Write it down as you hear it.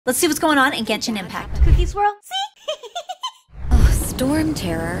Let's see what's going on in Genshin Impact. CookieSwirlC? Oh, Storm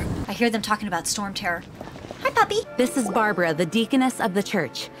Terror. I hear them talking about Storm Terror. Hi, puppy. This is Barbara, the deaconess of the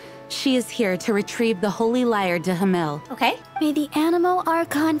church. She is here to retrieve the holy lyre de Hamel. Okay. May the Animal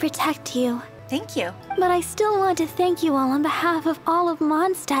Archon protect you. Thank you. But I still want to thank you all on behalf of all of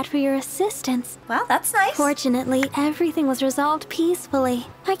Mondstadt for your assistance. Well, that's nice. Fortunately, everything was resolved peacefully.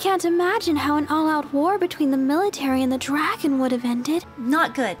 I can't imagine how an all-out war between the military and the dragon would have ended.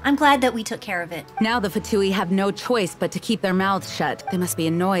 Not good. I'm glad that we took care of it. Now the Fatui have no choice but to keep their mouths shut. They must be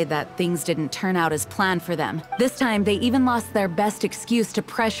annoyed that things didn't turn out as planned for them. This time, they even lost their best excuse to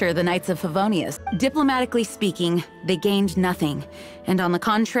pressure the Knights of Favonius. Diplomatically speaking, they gained nothing, and on the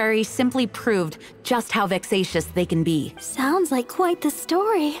contrary, simply proved just how vexatious they can be. Sounds like quite the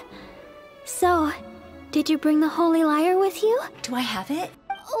story. So, did you bring the holy lyre with you? Do I have it?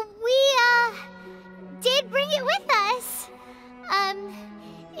 We, did bring it with us.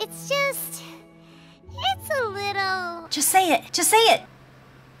 It's a little... Just say it. Just say it.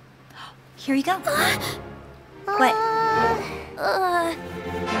 Here you go. What? The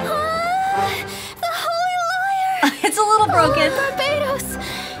holy lyre! It's a little broken. Oh, Barbados!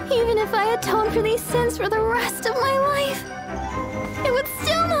 Even if I atone for these sins for the rest of my life, it would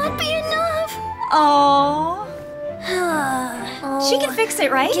still not be enough. Oh. She can fix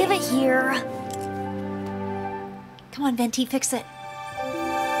it, right? Give it here. Come on, Venti, fix it.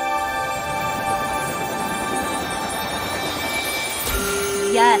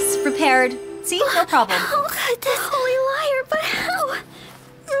 Yes, prepared. See? No problem. How could this holy lyre, but how?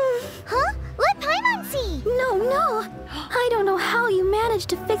 Huh? Let Paimon see! No. I don't know how you managed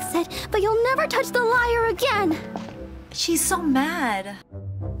to fix it, but you'll never touch the lyre again. She's so mad.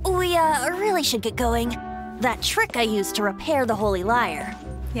 We, really should get going. That trick I used to repair the holy lyre.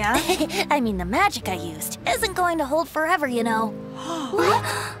 Yeah? I mean, the magic I used isn't going to hold forever, you know. What?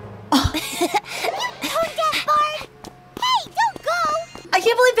 Tone-deaf Bard! Hey, don't go! I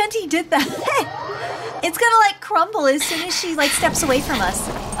can't believe Venti did that. It's gonna, like, crumble as soon as she, like, steps away from us.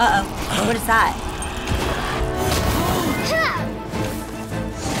 Uh-oh. What is that?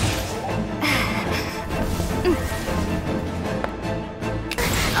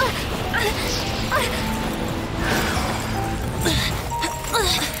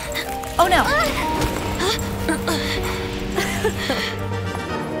 Oh no!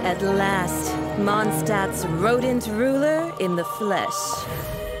 At last, Mondstadt's rodent ruler in the flesh.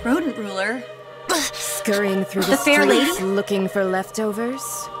 Rodent ruler? Scurrying through The the fair streets lady? looking for leftovers.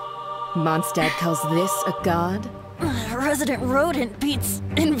 Mondstadt calls this a god? Resident rodent beats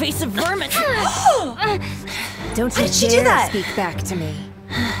invasive vermin. Don't you did she do dare that? speak back to me,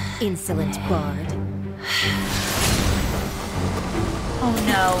 insolent bard. Oh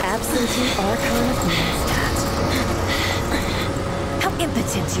no. Absentee Archon of Mondstadt. How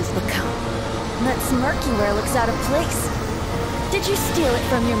impotent you've become. That smirky wear looks out of place. Did you steal it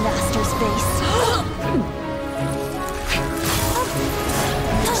from your master's face?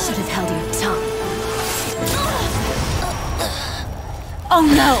 You should have held your tongue. Oh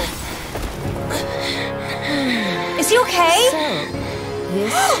no! Is he okay? So,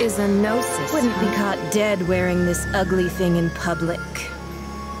 this is a gnosis. Wouldn't be caught dead wearing this ugly thing in public.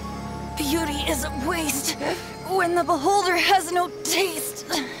 Beauty is a waste when the beholder has no taste.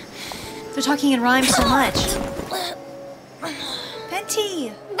 They're talking in rhyme so much.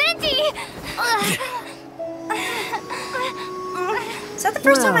 Venti! Venti! Is that the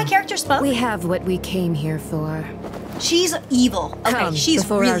first time my Well, character spoke? We have what we came here for. She's evil. Okay, Come, she's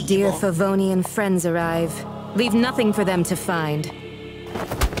before really our dear evil. Favonian friends arrive. Leave nothing for them to find.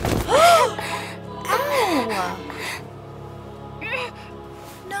 Ow!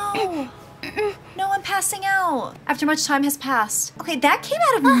 No! No, I'm passing out. After much time has passed. Okay, that came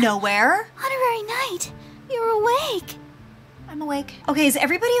out of nowhere. Honorary Knight, you're awake. I'm awake. Okay, is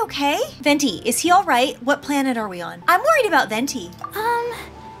everybody okay? Venti, is he alright? What planet are we on? I'm worried about Venti.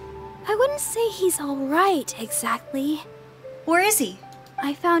 I wouldn't say he's all right, exactly. Where is he?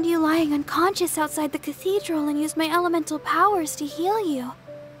 I found you lying unconscious outside the cathedral and used my elemental powers to heal you.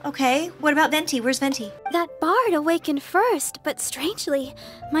 Okay, what about Venti? Where's Venti? That bard awakened first, but strangely,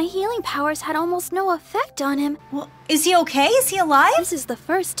 my healing powers had almost no effect on him. Well, is he okay? Is he alive? This is the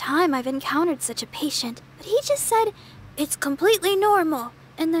first time I've encountered such a patient, but he just said, it's completely normal,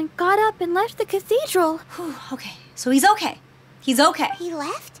 and then got up and left the cathedral. Whew, okay, so he's okay. He's okay. He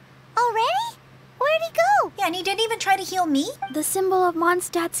left? Already? Where'd he go? Yeah, and he didn't even try to heal me? The symbol of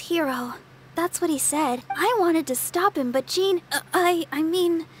Mondstadt's hero. That's what he said. I wanted to stop him, but Jean, I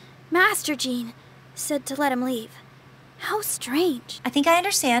mean, Master Jean, said to let him leave. How strange. I think I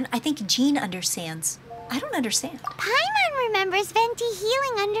understand. I think Jean understands. I don't understand. Paimon remembers Venti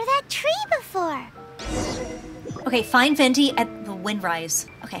healing under that tree before. Okay, find Venti at the Windrise.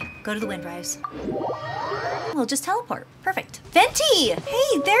 Okay, go to the Windrise. We'll just teleport. Perfect. Venti!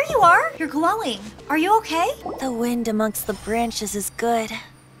 Hey, there you are. You're glowing. Are you okay? The wind amongst the branches is good.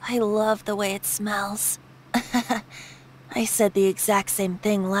 I love the way it smells. I said the exact same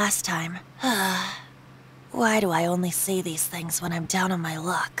thing last time. Why do I only say these things when I'm down on my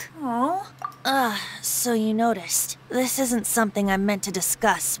luck? Oh. So you noticed. This isn't something I'm meant to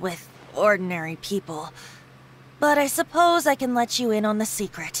discuss with ordinary people. But I suppose I can let you in on the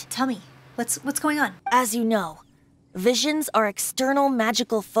secret. Tell me, what's going on? As you know, visions are external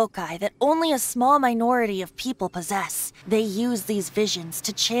magical foci that only a small minority of people possess. They use these visions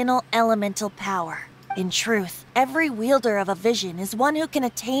to channel elemental power. In truth, every wielder of a vision is one who can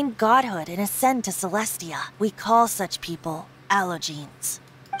attain godhood and ascend to Celestia. We call such people allogenes.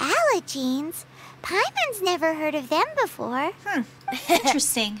 Allogenes? Paimon's never heard of them before.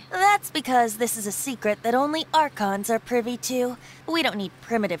 Interesting. That's because this is a secret that only Archons are privy to. We don't need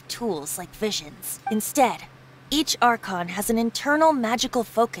primitive tools like visions. Instead, each Archon has an internal magical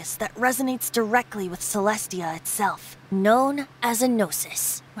focus that resonates directly with Celestia itself, known as a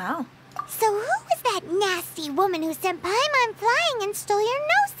gnosis. Wow. So who was that nasty woman who sent Paimon flying and stole your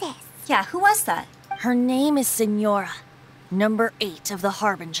gnosis? Yeah, who was that? Her name is Signora, number 8 of the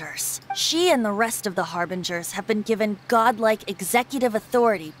Harbingers. She and the rest of the Harbingers have been given godlike executive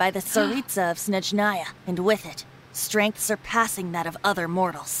authority by the Tsaritsa of Snezhnaya, and with it, strength surpassing that of other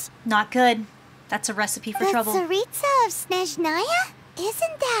mortals. Not good. That's a recipe for trouble. The Tsaritsa of Snezhnaya?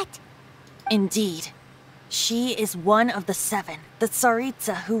 Isn't that... Indeed. She is one of the 7, the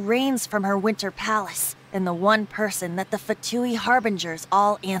Tsaritsa who reigns from her winter palace, and the one person that the Fatui Harbingers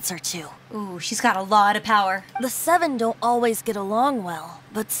all answer to. Ooh, she's got a lot of power. The 7 don't always get along well,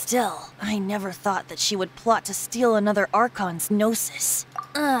 but still, I never thought that she would plot to steal another Archon's gnosis.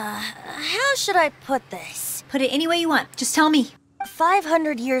 How should I put this? Put it any way you want. Just tell me.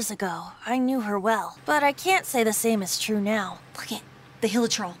 500 years ago, I knew her well, but I can't say the same is true now. Look it. The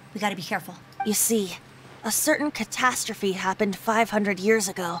Hilichurl. We gotta be careful. You see, a certain catastrophe happened 500 years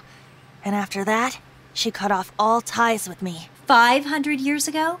ago, and after that, she cut off all ties with me. 500 years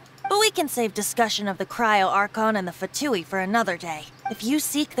ago? But we can save discussion of the Cryo Archon and the Fatui for another day. If you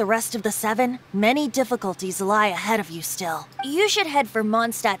seek the rest of the 7, many difficulties lie ahead of you still. You should head for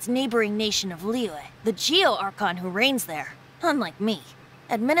Mondstadt's neighboring nation of Liyue. The Geo Archon who reigns there, unlike me,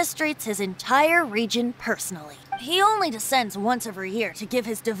 administrates his entire region personally. He only descends once every year to give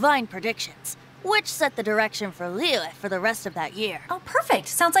his divine predictions, which set the direction for Liyue for the rest of that year. Oh, perfect.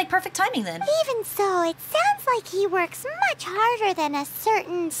 Sounds like perfect timing then. Even so, it sounds like he works much harder than a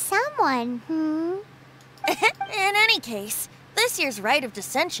certain someone, In any case, this year's Rite of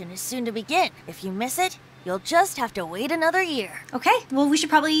Dissension is soon to begin. If you miss it, you'll just have to wait another year. Okay, well, we should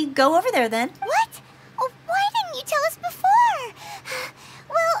probably go over there then. What? Oh, why didn't you tell us before?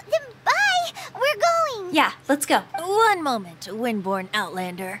 Well, then bye. We're going. Yeah, let's go. One moment, Windborn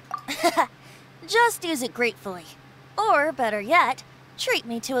Outlander. Just use it gratefully. Or, better yet, treat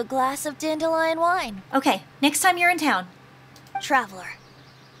me to a glass of dandelion wine. Okay, next time you're in town. Traveler,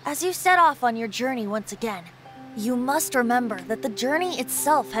 as you set off on your journey once again, you must remember that the journey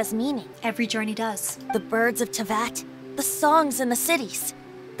itself has meaning. Every journey does. The birds of Tevat, the songs in the cities,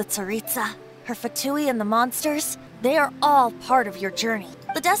 the Tsaritsa, her Fatui and the monsters, they are all part of your journey.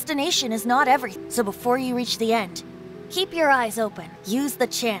 The destination is not everything, so before you reach the end, keep your eyes open. Use the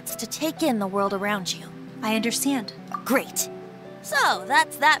chance to take in the world around you. I understand. Great. So,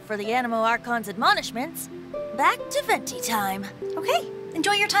 that's that for the Animo Archon's admonishments. Back to Venti time. Okay,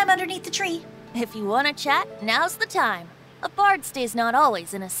 enjoy your time underneath the tree. If you want to chat, now's the time. A bard stays not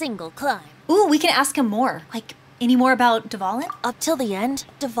always in a single climb. Ooh, we can ask him more. Like, any more about Dvalin? Up till the end,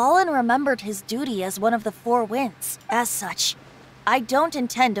 Dvalin remembered his duty as one of the 4 winds. As such, I don't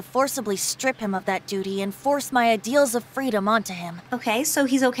intend to forcibly strip him of that duty and force my ideals of freedom onto him. Okay, so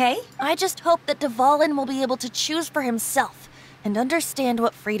he's okay? I just hope that Dvalin will be able to choose for himself and understand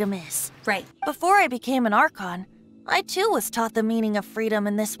what freedom is. Right. Before I became an Archon, I too was taught the meaning of freedom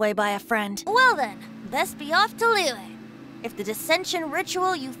in this way by a friend. Well then, best be off to Liyue. If the dissension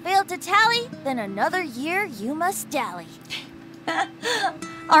ritual you failed to tally, then another year you must dally.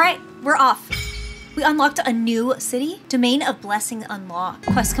 All right, we're off. We unlocked a new city. Domain of Blessing unlocked.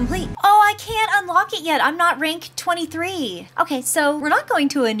 Quest complete. Oh, I can't unlock it yet. I'm not rank 23. Okay, so we're not going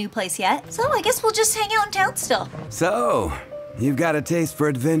to a new place yet. So I guess we'll just hang out in town still. So, you've got a taste for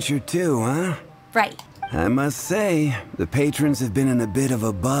adventure too, huh? Right. I must say, the patrons have been in a bit of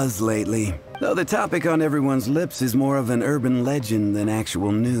a buzz lately. Though the topic on everyone's lips is more of an urban legend than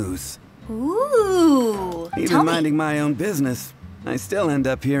actual news. Ooh. Even Tell me. minding my own business, I still end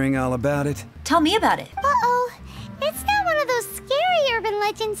up hearing all about it. Tell me about it. Uh-oh. It's not one of those scary urban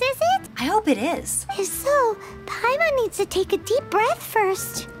legends, is it? I hope it is. If so, Paimon needs to take a deep breath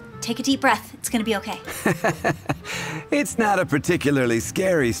first. Take a deep breath. It's gonna be okay. It's not a particularly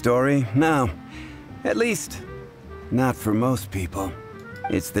scary story, no. At least, not for most people.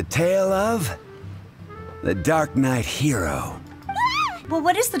 It's the tale of the Darknight Hero. Well,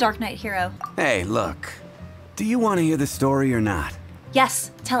 what is the Darknight Hero? Hey, look. Do you want to hear the story or not?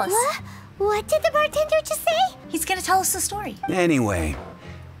 Yes, tell us. What did the bartender just say? He's gonna tell us the story. Anyway,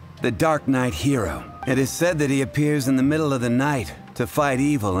 the Darknight Hero. It is said that he appears in the middle of the night to fight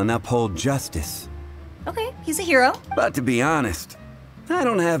evil and uphold justice. Okay, he's a hero. But to be honest, I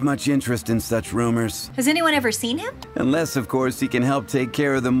don't have much interest in such rumors. Has anyone ever seen him? Unless, of course, he can help take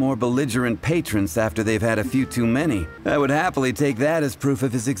care of the more belligerent patrons after they've had a few too many. I would happily take that as proof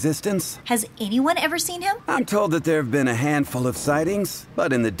of his existence. Has anyone ever seen him? I'm told that there have been a handful of sightings,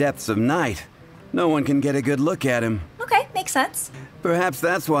 but in the depths of night, no one can get a good look at him. Okay, makes sense. Perhaps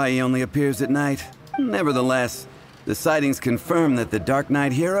that's why he only appears at night. Nevertheless, the sightings confirm that the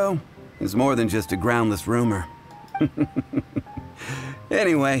Darknight Hero is more than just a groundless rumor.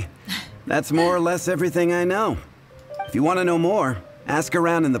 Anyway, that's more or less everything I know. If you want to know more, ask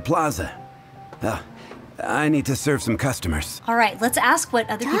around in the plaza. I need to serve some customers. All right, let's ask what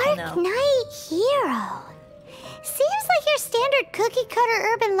other people know. Darknight Hero. Seems like your standard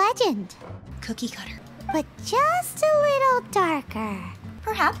cookie-cutter urban legend, Cookie cutter. but just a little darker.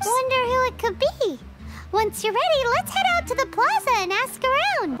 Perhaps. Wonder who it could be. Once you're ready, let's head out to the plaza and ask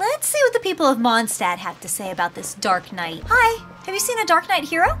around. Let's see what the people of Mondstadt have to say about this Dark Knight. Hi, have you seen a Darknight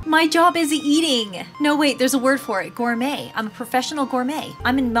Hero? My job is eating. No, wait, there's a word for it. Gourmet. I'm a professional gourmet.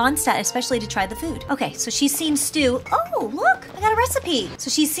 I'm in Mondstadt especially to try the food. Okay, so she's seen stew. Oh, look, I got a recipe. So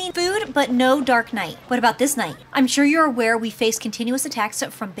she's seen food, but no Dark Knight. What about this night? I'm sure you're aware we face continuous attacks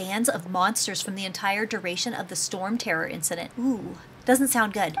from bands of monsters from the entire duration of the Storm Terror incident. Ooh. Doesn't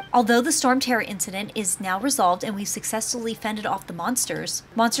sound good. Although the Storm Terror incident is now resolved and we've successfully fended off the monsters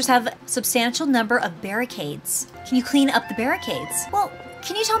have a substantial number of barricades. Can you clean up the barricades? Well,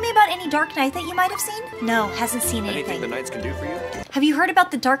 can you tell me about any Dark Knight that you might have seen? No, hasn't seen anything. Anything the Knights can do for you? Have you heard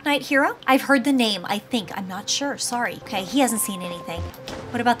about the Darknight Hero? I've heard the name, I think. I'm not sure, sorry. Okay, he hasn't seen anything.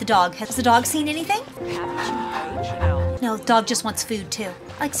 What about the dog? Has the dog seen anything? No, the dog just wants food too.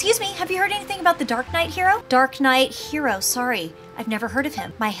 Excuse me, have you heard anything about the Darknight Hero? Darknight Hero, sorry. I've never heard of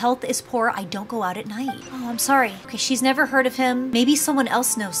him. My health is poor, I don't go out at night. Oh, I'm sorry. Okay, she's never heard of him. Maybe someone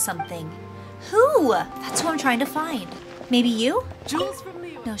else knows something. Who? That's who I'm trying to find. Maybe you? Jewels from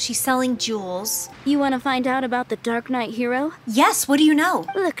Leo. No, she's selling jewels. You want to find out about the Darknight Hero? Yes, what do you know?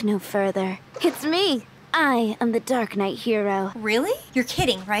 Look no further. It's me. I am the Darknight Hero. Really? You're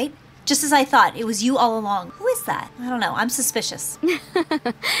kidding, right? Just as I thought, it was you all along. Who is that? I don't know, I'm suspicious.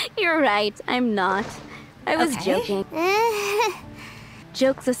 You're right, I'm not. I was Okay. joking.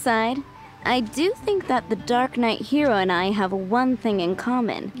 Jokes aside, I do think that the Darknight Hero and I have one thing in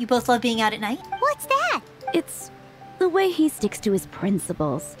common. You both love being out at night? What's that? It's the way he sticks to his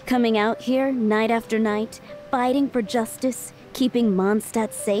principles. Coming out here night after night, fighting for justice, keeping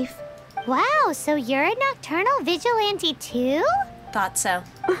Mondstadt safe. Wow, so you're a nocturnal vigilante too? Thought so.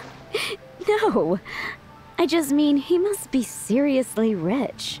 No, I just mean he must be seriously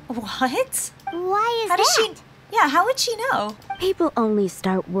rich. What? Why is How that? does she... Yeah, how would she know? People only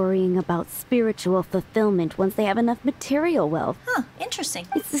start worrying about spiritual fulfillment once they have enough material wealth. Huh, interesting.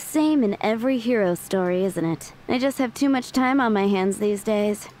 It's the same in every hero story, isn't it? I just have too much time on my hands these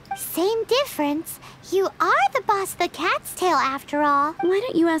days. Same difference. You are the boss of the Cat's Tail after all. Why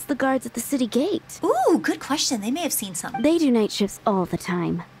don't you ask the guards at the city gate? Ooh, good question. They may have seen something. They do night shifts all the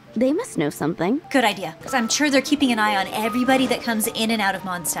time. They must know something. Good idea, because I'm sure they're keeping an eye on everybody that comes in and out of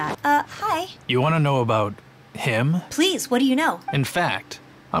Mondstadt. Hi. You want to know about him? Please, what do you know? In fact,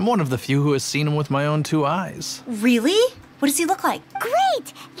 I'm one of the few who has seen him with my own 2 eyes. Really? What does he look like?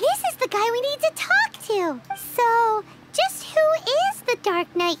 Great! This is the guy we need to talk to. So, just who is the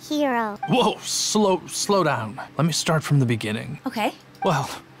Darknight Hero? Whoa, slow down. Let me start from the beginning. Okay. Well,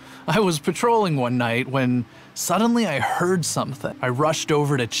 I was patrolling one night when suddenly I heard something. I rushed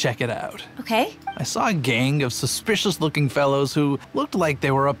over to check it out. Okay. I saw a gang of suspicious-looking fellows who looked like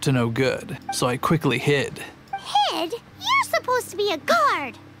they were up to no good, so I quickly hid. Hid? You're supposed to be a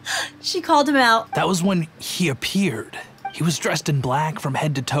guard. She called him out. That was when he appeared. He was dressed in black from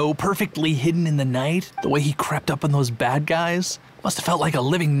head to toe, perfectly hidden in the night. The way he crept up on those bad guys must have felt like a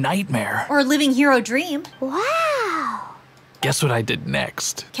living nightmare. Or a living hero dream. Wow. Guess what I did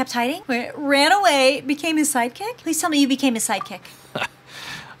next? Kept hiding? Ran away, became his sidekick? Please tell me you became his sidekick.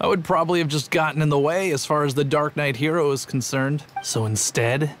 I would probably have just gotten in the way as far as the Darknight Hero is concerned. So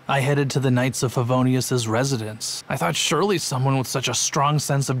instead, I headed to the Knights of Favonius' residence. I thought surely someone with such a strong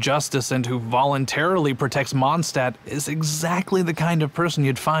sense of justice and who voluntarily protects Mondstadt is exactly the kind of person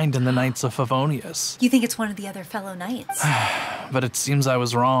you'd find in the Knights of Favonius. You think it's one of the other fellow knights? But it seems I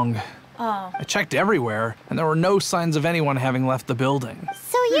was wrong. Oh. I checked everywhere, and there were no signs of anyone having left the building.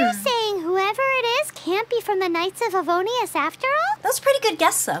 So you're saying whoever it is can't be from the Knights of Favonius after all? That was a pretty good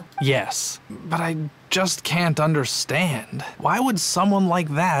guess, though. Yes, but I just can't understand. Why would someone like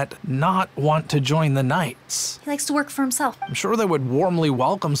that not want to join the Knights? He likes to work for himself. I'm sure they would warmly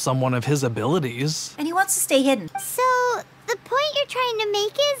welcome someone of his abilities. And he wants to stay hidden. So the point you're trying to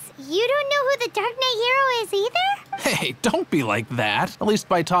make is you don't know who the Darknight Hero is either? Hey, don't be like that. At least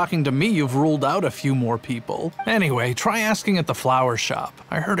by talking to me, you've ruled out a few more people. Anyway, try asking at the flower shop.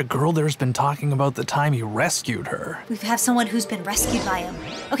 I heard a girl there's been talking about the time you rescued her. We have someone who's been rescued by him.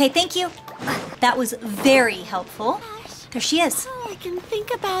 Okay, thank you. That was very helpful. There she is. All I can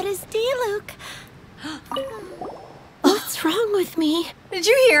think about is D-Luke. What's wrong with me? Did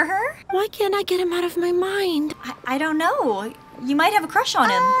you hear her? Why can't I get him out of my mind? I don't know. You might have a crush on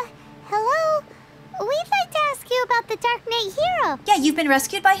him. Hello? We'd like to ask you about the Darknight Hero. Yeah, you've been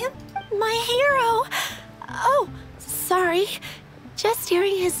rescued by him? My hero! Oh, sorry. Just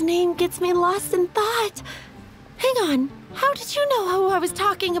hearing his name gets me lost in thought. Hang on, how did you know who I was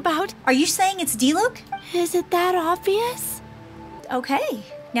talking about? Are you saying it's D-Luke? Is it that obvious? Okay,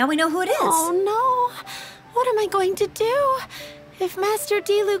 now we know who it is. Oh no! What am I going to do if Master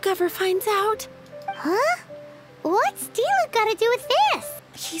D-Luke ever finds out? Huh? What's D-Luke got to do with this?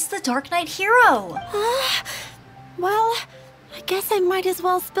 He's the Darknight Hero. Well, I guess I might as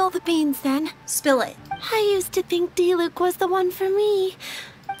well spill the beans then. Spill it. I used to think D-Luke was the one for me,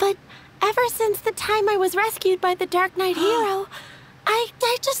 but ever since the time I was rescued by the Darknight Hero, I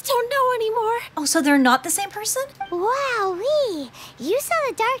just don't know anymore. Oh, so they're not the same person? Wowee! You saw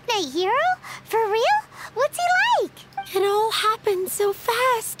the Darknight Hero? For real? What's he like? It all happened so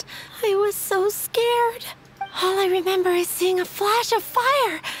fast. I was so scared. All I remember is seeing a flash of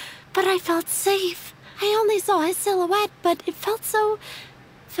fire, but I felt safe. I only saw his silhouette, but it felt so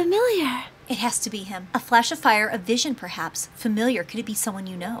familiar. It has to be him. A flash of fire, a vision perhaps. Familiar. Could it be someone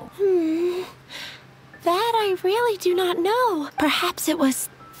you know? That I really do not know. Perhaps it was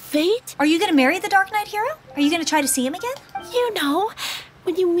fate? Are you going to marry the Darknight Hero? Are you going to try to see him again? You know,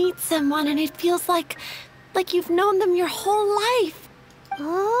 when you meet someone and it feels like you've known them your whole life.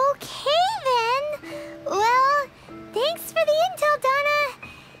 Okay then. Well, thanks for the intel,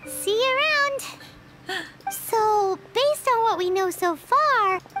 Donna. See you around. So, based on what we know so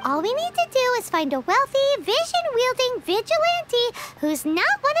far, all we need to do is find a wealthy, vision-wielding vigilante who's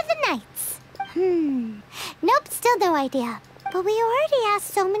not one of the knights. Nope, still no idea. But we already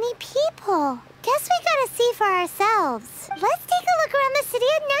asked so many people. Guess we gotta see for ourselves. Let's take a look around the city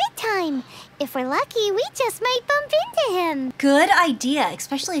at nighttime. If we're lucky, we just might bump into him. Good idea,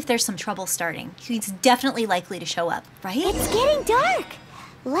 especially if there's some trouble starting. He's definitely likely to show up, right? It's getting dark.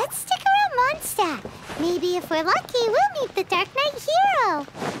 Let's stick around Mondstadt. Maybe if we're lucky, we'll meet the Darknight Hero.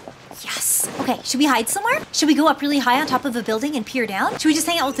 Yes. Okay, should we hide somewhere? Should we go up really high on top of a building and peer down? Should we just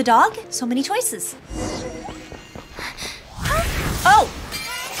hang out with the dog? So many choices. Oh!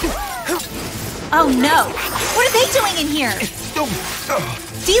 Oh no! What are they doing in here?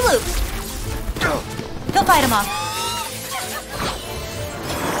 D-Luke! He'll fight him off.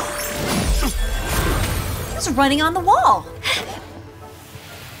 He's running on the wall.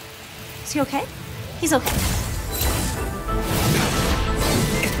 Is he okay? He's okay.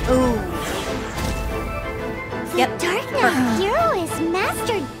 Ooh. Yep. Darknight Hero is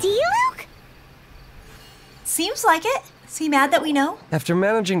Master D-Luke? Seems like it. Is he mad that we know? After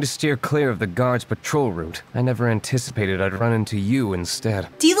managing to steer clear of the guards' patrol route, I never anticipated I'd run into you instead.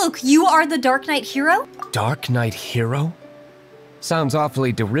 D-Luke, you are the Darknight Hero? Darknight Hero? Sounds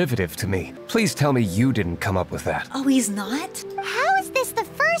awfully derivative to me. Please tell me you didn't come up with that. Oh, he's not? How is this the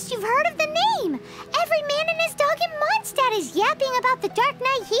first you've heard of the name? Every man and his dog in Mondstadt is yapping about the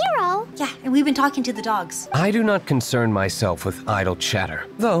Darknight Hero. Yeah, and we've been talking to the dogs. I do not concern myself with idle chatter.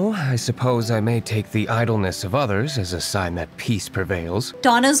 Though, I suppose I may take the idleness of others as a sign that peace prevails.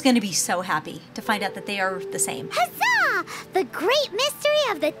 Donna's gonna be so happy to find out that they are the same. Huzzah! The great mystery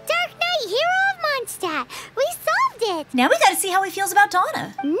of the Darknight Hero of Mondstadt. We solved it. Now we gotta see how he feels about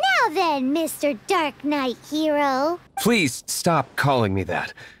Donna. Now then, Mr. Darknight Hero. Please stop calling me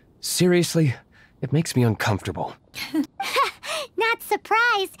that. Seriously, It makes me uncomfortable. Not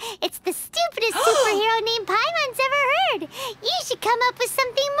surprised. It's the stupidest superhero name Paimon's ever heard. You should come up with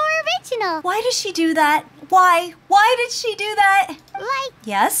something more original. Why does she do that? Why? Why did she do that? Like,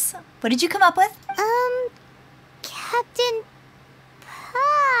 Yes? What did you come up with? Captain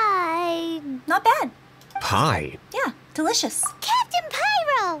Pie. Not bad. Pie? Yeah, delicious. Captain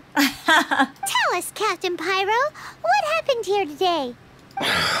Pyro! Tell us, Captain Pyro, what happened here today?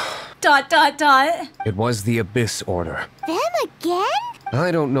 Dot, dot, dot. It was the Abyss Order. Them again?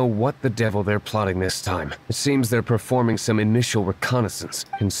 I don't know what the devil they're plotting this time. It seems they're performing some initial reconnaissance.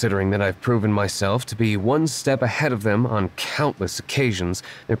 Considering that I've proven myself to be one step ahead of them on countless occasions,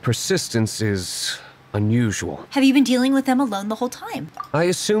 their persistence is unusual. Have you been dealing with them alone the whole time? I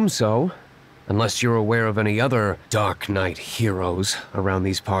assume so. Unless you're aware of any other Darknight heroes around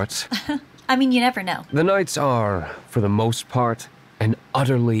these parts. I mean, you never know. The Knights are, for the most part, an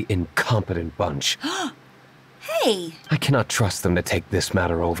utterly incompetent bunch. Hey, I cannot trust them to take this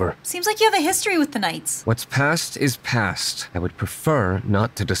matter over. seems like you have a history with the Knights. What's past is past. I would prefer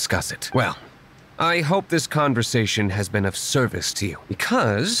not to discuss it. Well, I hope this conversation has been of service to you,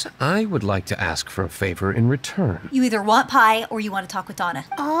 because I would like to ask for a favor in return. You either want pie or you want to talk with Donna.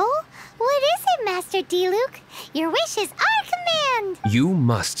 Oh? What is it, Master D-Luke? Your wish is our command! You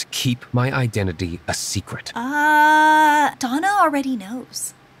must keep my identity a secret. Donna already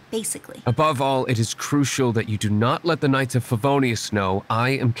knows, basically. Above all, it is crucial that you do not let the Knights of Favonius know I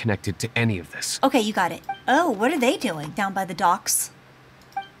am connected to any of this. Okay, you got it. Oh, what are they doing down by the docks?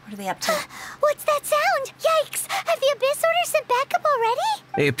 What are they up to? What's that sound? Yikes! Have the Abyss Order sent backup already?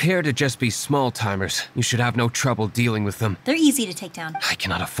 They appear to just be small-timers. You should have no trouble dealing with them. They're easy to take down. I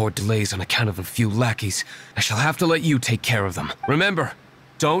cannot afford delays on account of a few lackeys. I shall have to let you take care of them. Remember,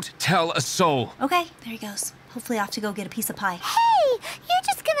 don't tell a soul. Okay, there he goes. Hopefully I have to go get a piece of pie. Hey! You're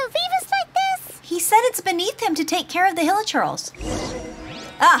just gonna leave us like this? He said it's beneath him to take care of the Hilichurls.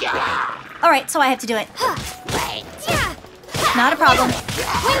 All right, so I have to do it. Not a problem.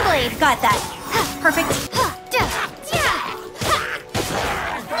 Windblade, got that. Perfect.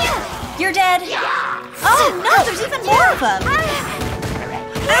 You're dead. Oh no, there's even more of them.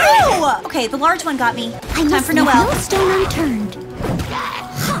 Ow! Okay, the large one got me. I Time must for leave Noelle. no stone unturned.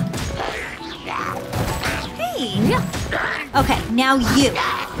 Hey. Okay, now you.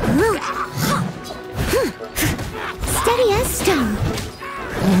 Steady as stone.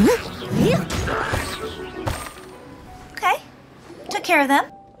 Okay, took care of them.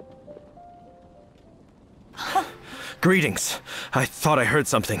 Greetings. I thought I heard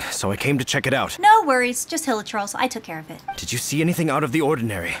something, so I came to check it out. No worries, just Hilichurls. I took care of it. Did you see anything out of the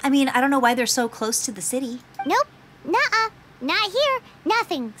ordinary? I mean, I don't know why they're so close to the city. Nope. Nuh-uh. Not here.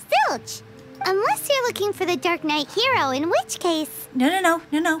 Nothing. Zilch. Unless you're looking for the Darknight Hero, in which case... No.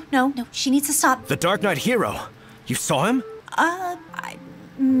 She needs to stop. The Darknight Hero. You saw him?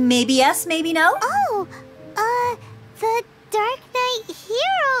 Maybe yes, maybe no. Oh, the Darknight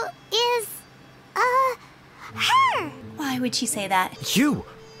Hero is, her! Why would she say that? You!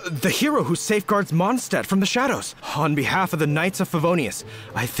 The hero who safeguards Mondstadt from the shadows. On behalf of the Knights of Favonius,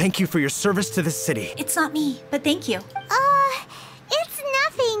 I thank you for your service to this city. It's not me, but thank you. It's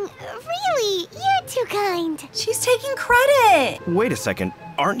nothing. Really, you're too kind. She's taking credit. Wait a second.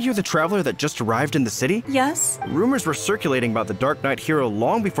 Aren't you the traveler that just arrived in the city? Yes? Rumors were circulating about the Darknight Hero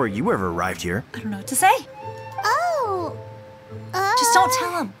long before you ever arrived here. I don't know what to say. Oh, Just don't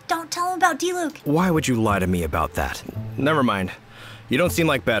tell him. Don't tell him about D-Luke. Why would you lie to me about that? Never mind. You don't seem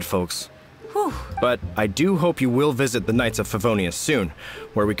like bad folks. Whew. But I do hope you will visit the Knights of Favonius soon,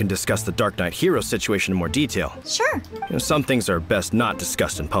 where we can discuss the Darknight Hero situation in more detail. Sure. Some things are best not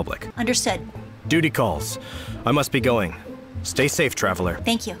discussed in public. Understood. Duty calls. I must be going. Stay safe, traveler.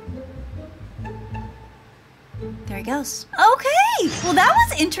 Thank you. There he goes. Okay. Well, that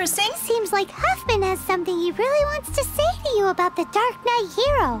was interesting. seems like Huffman has something he really wants to say to you about the Darknight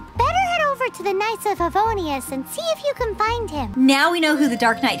Hero. Better head over to the Knights of Favonius and see if you can find him. Now we know who the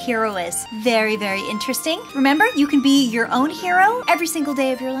Darknight Hero is. Very, very interesting. Remember, you can be your own hero every single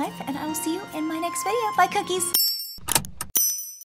day of your life, and I will see you in my next video. Bye, cookies.